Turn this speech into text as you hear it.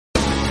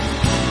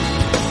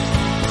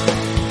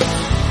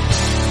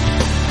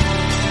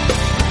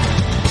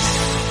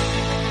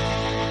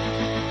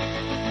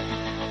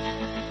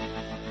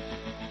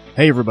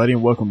Hey everybody,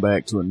 and welcome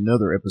back to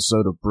another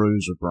episode of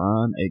Brews with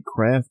Brian, a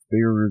craft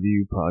beer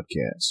review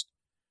podcast.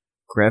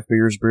 Craft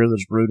beer is beer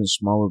that's brewed in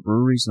smaller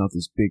breweries, not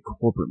these big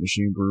corporate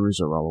machine breweries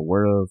that we're all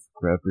aware of.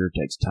 Craft beer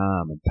takes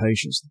time and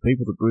patience. The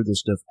people that brew this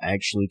stuff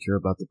actually care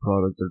about the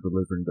product they're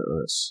delivering to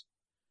us.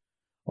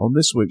 On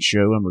this week's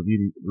show, I'm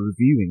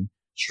reviewing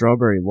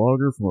Strawberry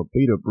Lager from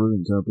Abita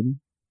Brewing Company,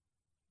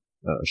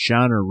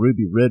 Shiner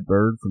Ruby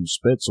Redbird from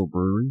Spetzel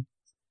Brewery,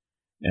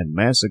 and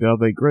Mass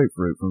Agave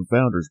Grapefruit from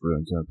Founders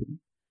Brewing Company.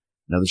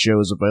 Now, the show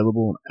is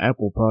available on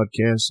Apple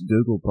Podcasts,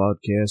 Google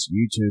Podcasts,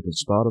 YouTube, and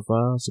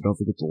Spotify, so don't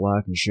forget to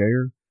like and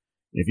share. And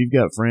if you've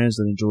got friends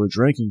that enjoy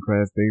drinking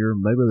craft beer,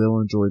 maybe they'll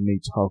enjoy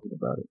me talking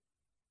about it.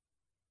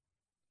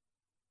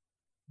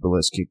 But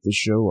let's kick this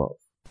show off.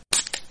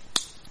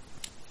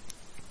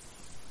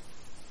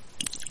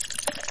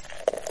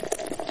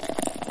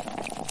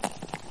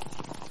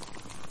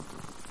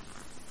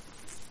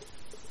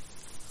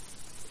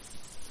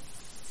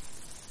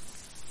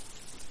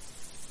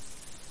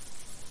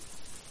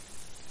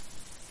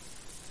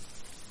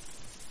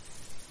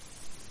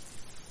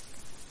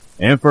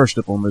 And first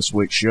up on this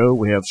week's show,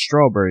 we have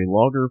Strawberry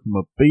Lager from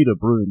Abita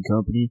Brewing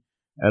Company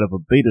out of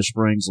Abita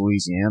Springs,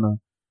 Louisiana.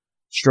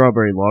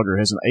 Strawberry Lager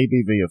has an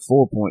ABV of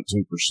 4.2%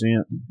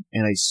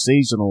 and a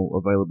seasonal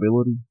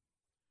availability.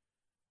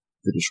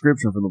 The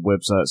description from the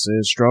website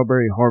says,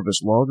 Strawberry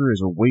Harvest Lager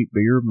is a wheat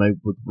beer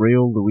made with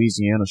real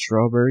Louisiana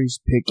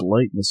strawberries picked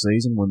late in the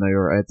season when they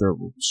are at their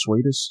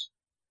sweetest.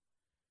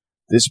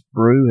 This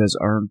brew has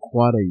earned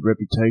quite a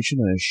reputation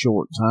in a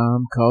short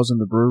time, causing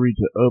the brewery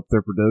to up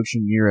their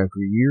production year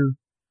after year.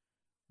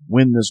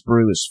 When this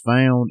brew is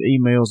found,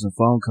 emails and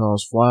phone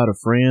calls fly to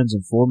friends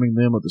informing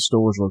them of the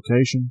store's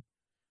location.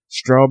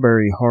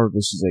 Strawberry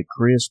Harvest is a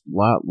crisp,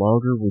 light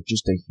lager with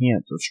just a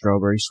hint of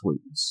strawberry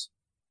sweetness.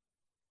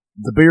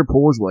 The beer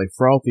pours with a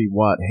frothy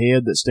white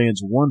head that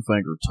stands 1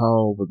 finger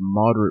tall with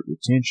moderate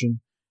retention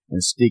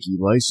and sticky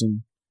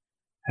lacing,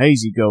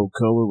 hazy gold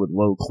color with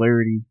low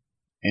clarity,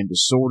 and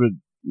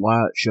distorted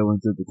light showing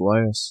through the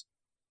glass,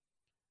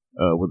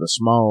 with a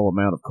small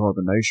amount of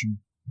carbonation.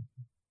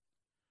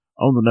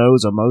 On the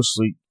nose, I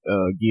mostly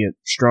get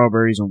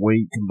strawberries and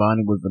wheat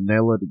combining with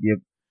vanilla to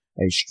give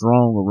a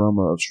strong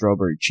aroma of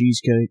strawberry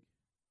cheesecake,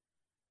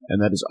 and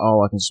that is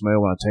all I can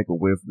smell when I take a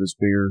whiff of this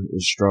beer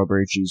is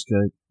strawberry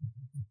cheesecake.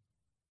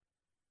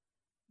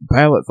 The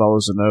palate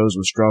follows the nose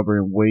with strawberry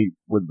and wheat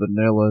with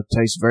vanilla,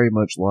 tastes very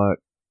much like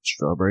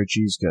strawberry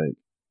cheesecake.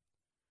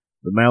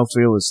 The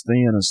mouthfeel is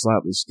thin and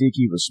slightly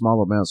sticky with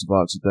small amounts of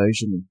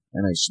oxidation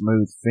and a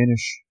smooth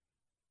finish.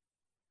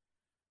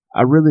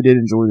 I really did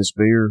enjoy this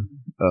beer,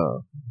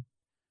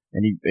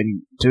 and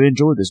to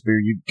enjoy this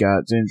beer, you've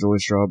got to enjoy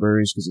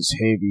strawberries because it's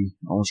heavy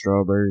on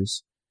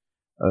strawberries.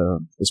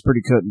 It's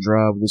pretty cut and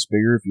dry with this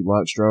beer. If you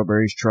like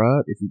strawberries,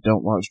 try it. If you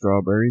don't like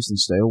strawberries, then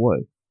stay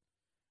away.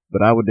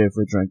 But I would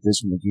definitely drink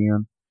this one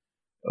again.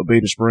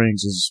 Abita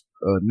Springs is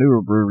a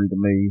newer brewery to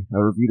me. I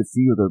reviewed a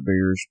few of their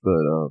beers,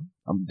 but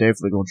I'm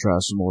definitely going to try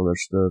some more of their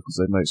stuff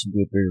because they make some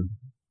good beer.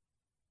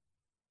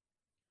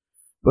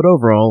 But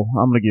overall,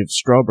 I'm going to give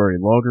Strawberry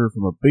Lager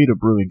from Abita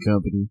Brewing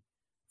Company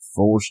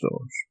 4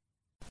 stars.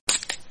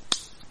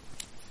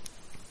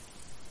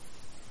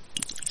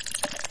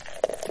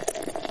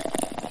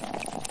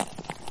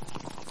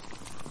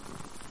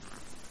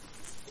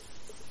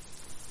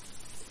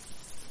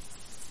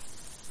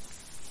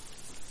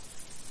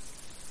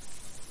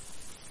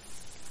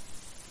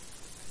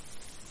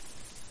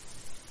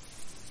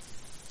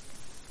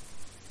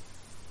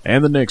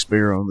 And the next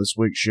beer on this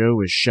week's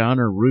show is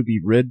Shiner Ruby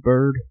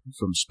Redbird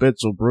from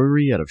Spetzel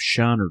Brewery out of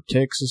Shiner,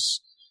 Texas.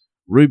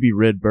 Ruby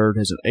Redbird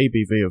has an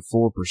ABV of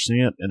 4%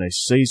 and a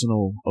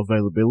seasonal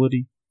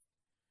availability.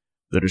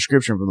 The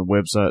description from the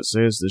website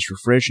says this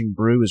refreshing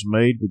brew is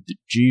made with the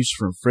juice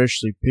from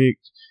freshly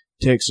picked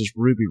Texas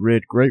ruby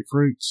red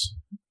grapefruits.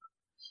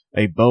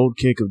 A bold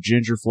kick of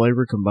ginger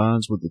flavor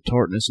combines with the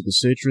tartness of the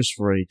citrus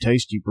for a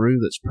tasty brew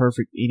that's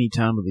perfect any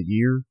time of the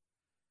year.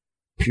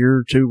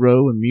 Pure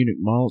 2-row and Munich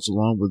malts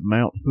along with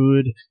Mount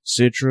Hood,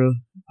 Citra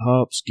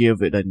hops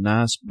give it a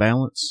nice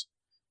balance,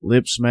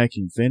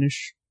 lip-smacking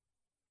finish.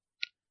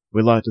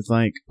 We like to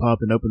think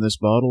popping open this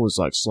bottle is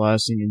like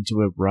slicing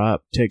into a ripe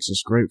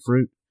Texas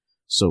grapefruit,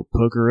 so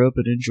pucker up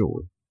and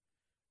enjoy.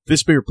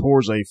 This beer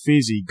pours a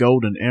fizzy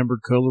golden amber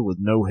color with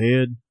no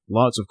head,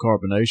 lots of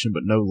carbonation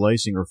but no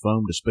lacing or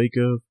foam to speak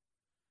of.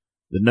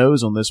 The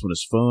nose on this one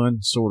is fun,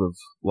 sort of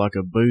like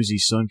a boozy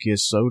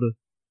sun-kissed soda.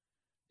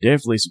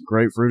 Definitely some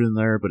grapefruit in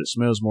there, but it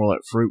smells more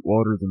like fruit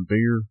water than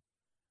beer.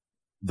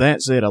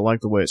 That said, I like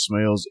the way it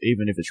smells,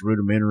 even if it's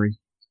rudimentary.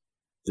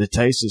 The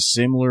taste is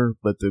similar,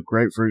 but the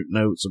grapefruit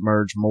notes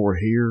emerge more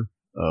here.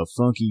 A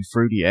funky,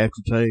 fruity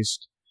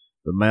aftertaste.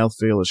 The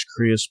mouthfeel is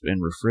crisp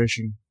and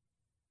refreshing.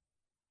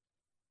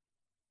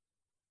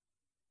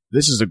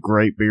 This is a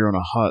great beer on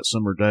a hot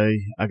summer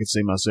day. I could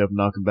see myself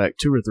knocking back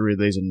 2 or 3 of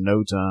these in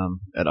no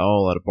time at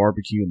all at a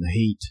barbecue in the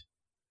heat.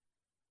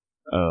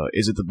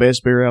 Is it the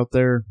best beer out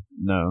there?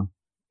 No.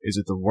 Is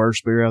it the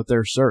worst beer out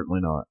there? Certainly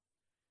not.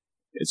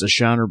 It's a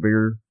Shiner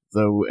beer,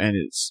 though, and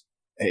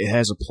it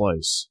has a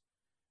place.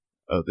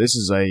 This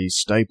is a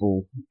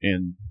staple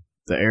in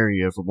the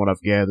area from what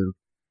I've gathered,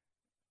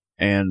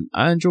 and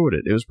I enjoyed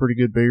it. It was pretty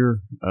good beer.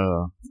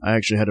 I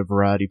actually had a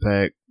variety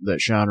pack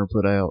that Shiner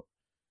put out,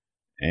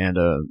 and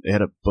it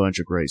had a bunch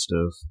of great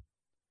stuff.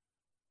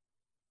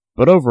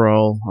 But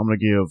overall, I'm going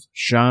to give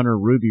Shiner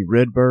Ruby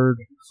Redbird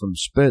from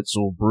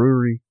Spoetzl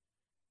Brewery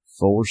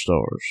 4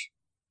 stars.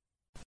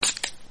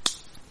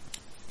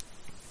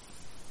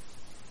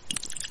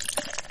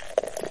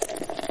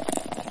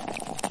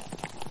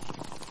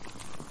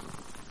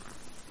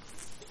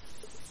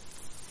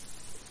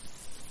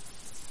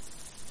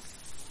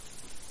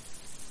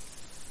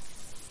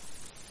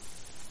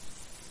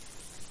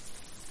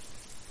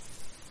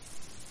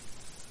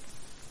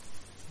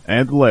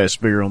 And the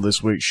last beer on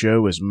this week's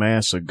show is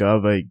Mass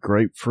Agave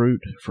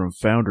Grapefruit from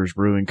Founders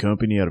Brewing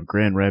Company out of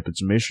Grand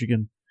Rapids,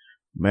 Michigan.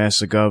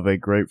 Mass Agave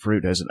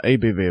Grapefruit has an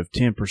ABV of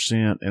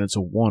 10%, and it's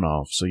a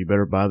one-off, so you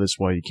better buy this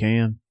while you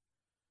can.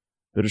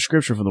 The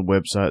description from the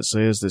website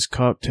says, this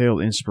cocktail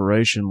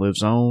inspiration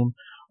lives on.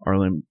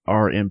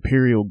 Our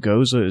Imperial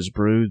Gose is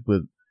brewed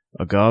with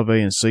agave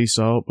and sea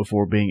salt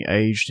before being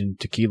aged in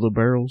tequila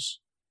barrels.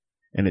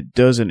 And it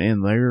doesn't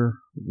end there.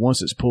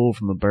 Once it's pulled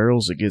from the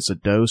barrels, it gets a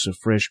dose of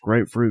fresh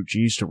grapefruit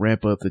juice to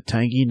ramp up the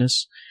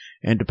tanginess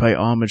and to pay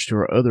homage to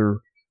our other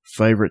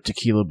favorite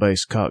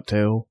tequila-based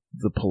cocktail,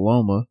 the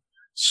Paloma,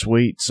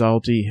 sweet,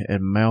 salty,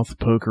 and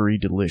mouth-puckery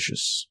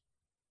delicious.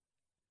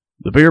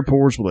 The beer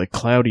pours with a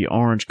cloudy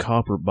orange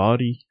copper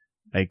body.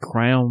 A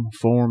crown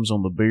forms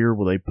on the beer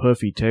with a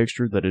puffy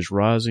texture that is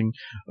rising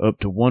up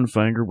to one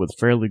finger with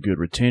fairly good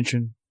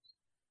retention.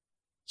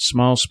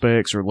 Small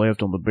specks are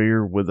left on the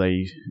beer with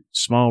a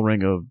small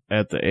ring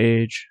at the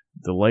edge.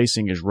 The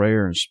lacing is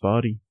rare and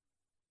spotty.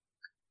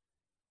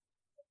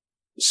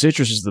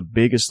 Citrus is the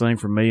biggest thing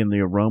for me in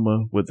the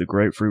aroma, with the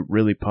grapefruit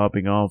really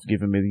popping off,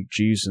 giving me the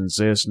juice and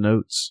zest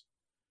notes.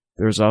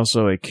 There's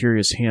also a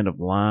curious hint of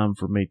lime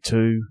for me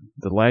too.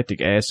 The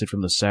lactic acid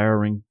from the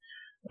souring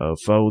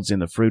folds in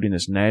the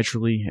fruitiness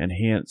naturally, and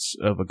hints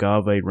of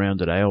agave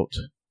round it out.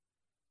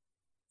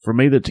 For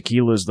me, the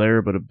tequila is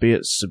there, but a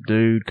bit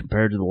subdued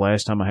compared to the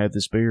last time I had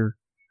this beer.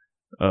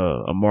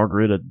 A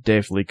margarita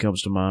definitely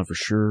comes to mind for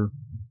sure.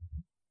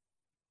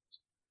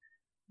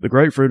 The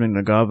grapefruit and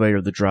agave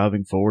are the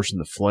driving force in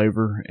the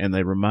flavor, and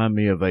they remind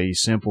me of a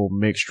simple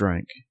mixed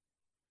drink.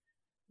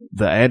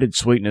 The added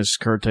sweetness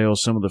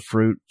curtails some of the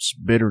fruit's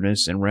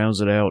bitterness and rounds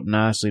it out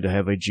nicely to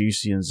have a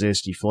juicy and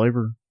zesty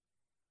flavor.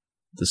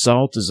 The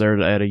salt is there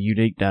to add a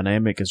unique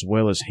dynamic as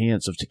well as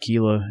hints of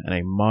tequila and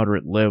a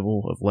moderate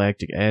level of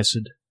lactic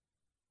acid.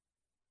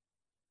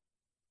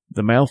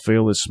 The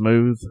mouthfeel is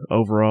smooth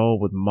overall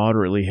with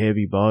moderately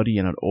heavy body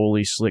and an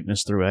oily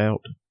slickness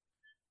throughout.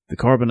 The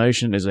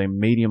carbonation is a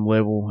medium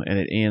level and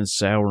it ends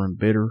sour and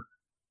bitter.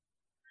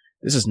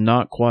 This is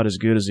not quite as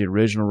good as the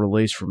original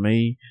release for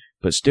me,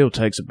 but still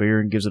takes a beer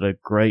and gives it a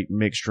great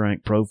mixed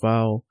drink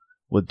profile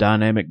with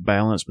dynamic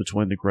balance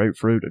between the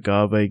grapefruit,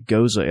 agave,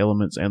 gose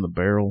elements, and the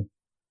barrel.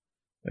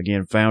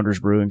 Again,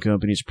 Founders Brewing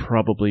Company is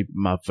probably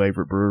my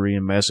favorite brewery,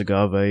 and Mass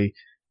Agave,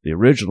 the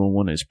original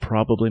one, is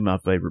probably my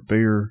favorite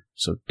beer,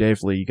 so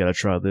definitely you gotta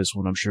try this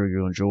one. I'm sure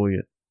you'll enjoy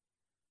it.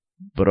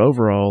 But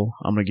overall,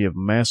 I'm gonna give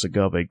Mass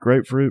Agave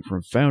Grapefruit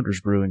from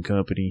Founders Brewing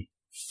Company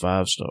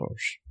 5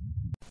 stars.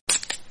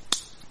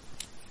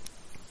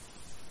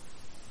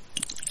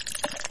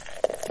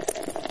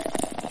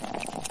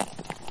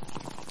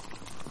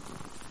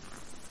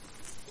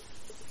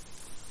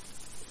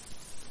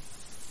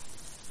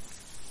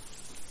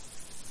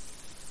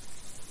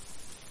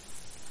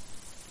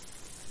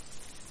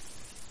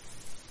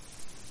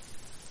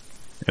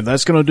 And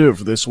that's going to do it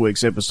for this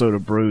week's episode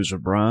of Brews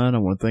with Brian. I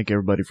want to thank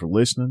everybody for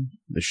listening.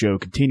 The show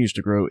continues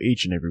to grow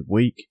each and every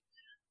week.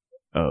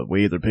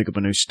 We either pick up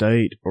a new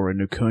state or a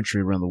new country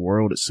around the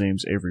world, it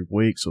seems, every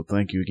week, so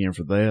thank you again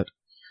for that.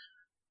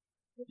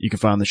 You can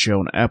find the show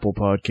on Apple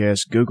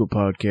Podcasts, Google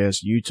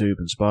Podcasts, YouTube,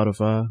 and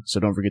Spotify, so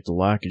don't forget to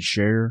like and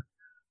share.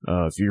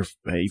 If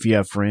you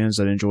have friends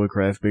that enjoy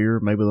craft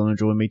beer, maybe they'll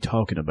enjoy me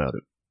talking about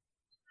it.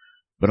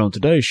 But on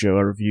today's show,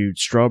 I reviewed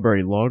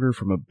Strawberry Lager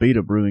from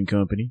Abita Brewing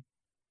Company,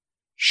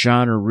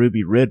 Shiner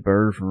Ruby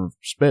Redbird from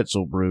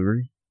Spoetzl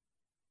Brewery,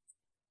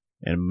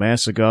 and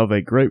Mass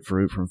Agave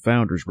Grapefruit from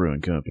Founders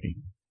Brewing Company.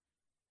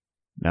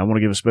 Now I want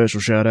to give a special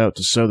shout out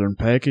to Southern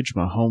Package,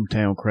 my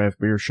hometown craft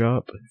beer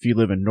shop. If you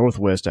live in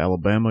Northwest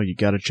Alabama, you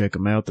got to check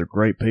them out. They're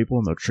great people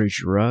and they'll treat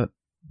you right.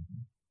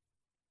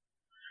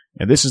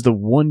 And this is the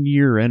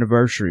 1-year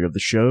anniversary of the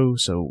show,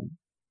 so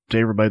to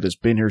everybody that's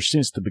been here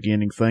since the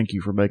beginning, thank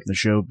you for making the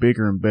show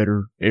bigger and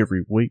better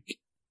every week.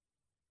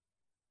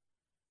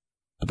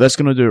 But that's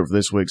going to do it for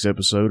this week's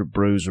episode of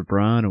Brews with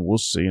Brian, and we'll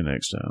see you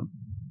next time.